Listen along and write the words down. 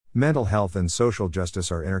Mental health and social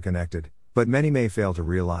justice are interconnected, but many may fail to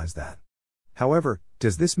realize that. However,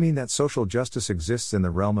 does this mean that social justice exists in the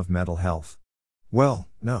realm of mental health? Well,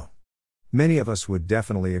 no. Many of us would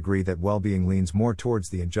definitely agree that well-being leans more towards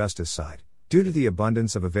the injustice side, due to the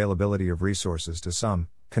abundance of availability of resources to some,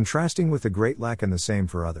 contrasting with the great lack in the same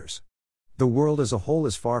for others. The world as a whole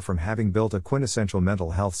is far from having built a quintessential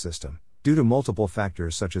mental health system, due to multiple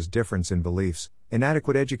factors such as difference in beliefs,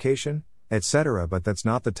 inadequate education, etc. But that's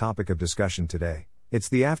not the topic of discussion today. It's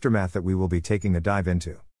the aftermath that we will be taking a dive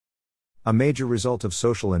into. A major result of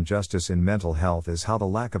social injustice in mental health is how the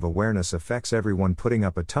lack of awareness affects everyone putting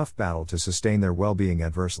up a tough battle to sustain their well-being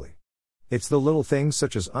adversely. It's the little things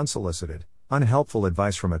such as unsolicited, unhelpful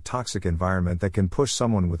advice from a toxic environment that can push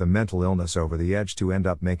someone with a mental illness over the edge to end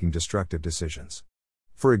up making destructive decisions.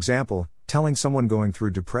 For example, telling someone going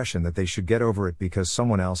through depression that they should get over it because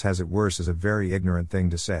someone else has it worse is a very ignorant thing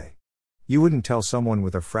to say. You wouldn't tell someone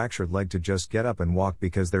with a fractured leg to just get up and walk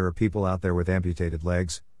because there are people out there with amputated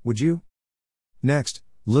legs, would you? Next,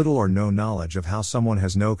 little or no knowledge of how someone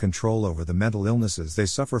has no control over the mental illnesses they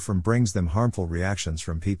suffer from brings them harmful reactions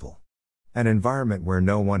from people. An environment where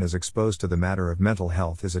no one is exposed to the matter of mental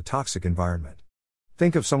health is a toxic environment.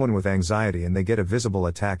 Think of someone with anxiety and they get a visible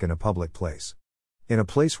attack in a public place. In a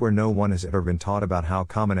place where no one has ever been taught about how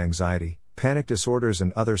common anxiety, panic disorders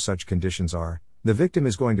and other such conditions are, the victim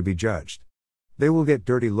is going to be judged. They will get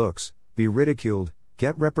dirty looks, be ridiculed,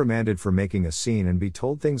 get reprimanded for making a scene and be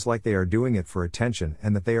told things like they are doing it for attention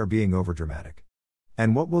and that they are being overdramatic.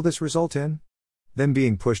 And what will this result in? Them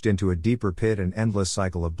being pushed into a deeper pit and endless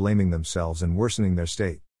cycle of blaming themselves and worsening their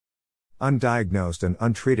state. Undiagnosed and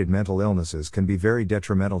untreated mental illnesses can be very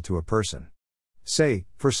detrimental to a person. Say,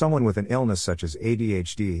 for someone with an illness such as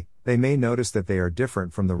ADHD, they may notice that they are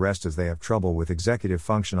different from the rest as they have trouble with executive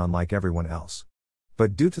function unlike everyone else.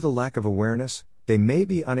 But due to the lack of awareness, they may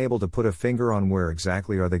be unable to put a finger on where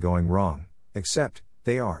exactly are they going wrong, except,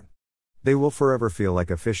 they aren't. They will forever feel like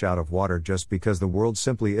a fish out of water just because the world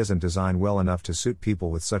simply isn't designed well enough to suit people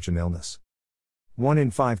with such an illness. 1 in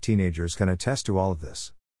 5 teenagers can attest to all of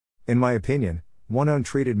this. In my opinion, one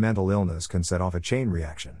untreated mental illness can set off a chain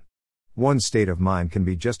reaction. One state of mind can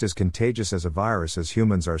be just as contagious as a virus, as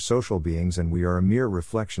humans are social beings and we are a mere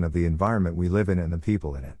reflection of the environment we live in and the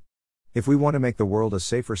people in it. If we want to make the world a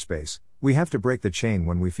safer space, we have to break the chain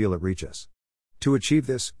when we feel it reach us. To achieve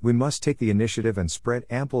this, we must take the initiative and spread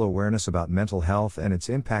ample awareness about mental health and its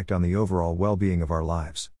impact on the overall well-being of our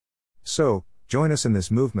lives. So, join us in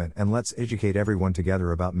this movement and let's educate everyone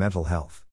together about mental health.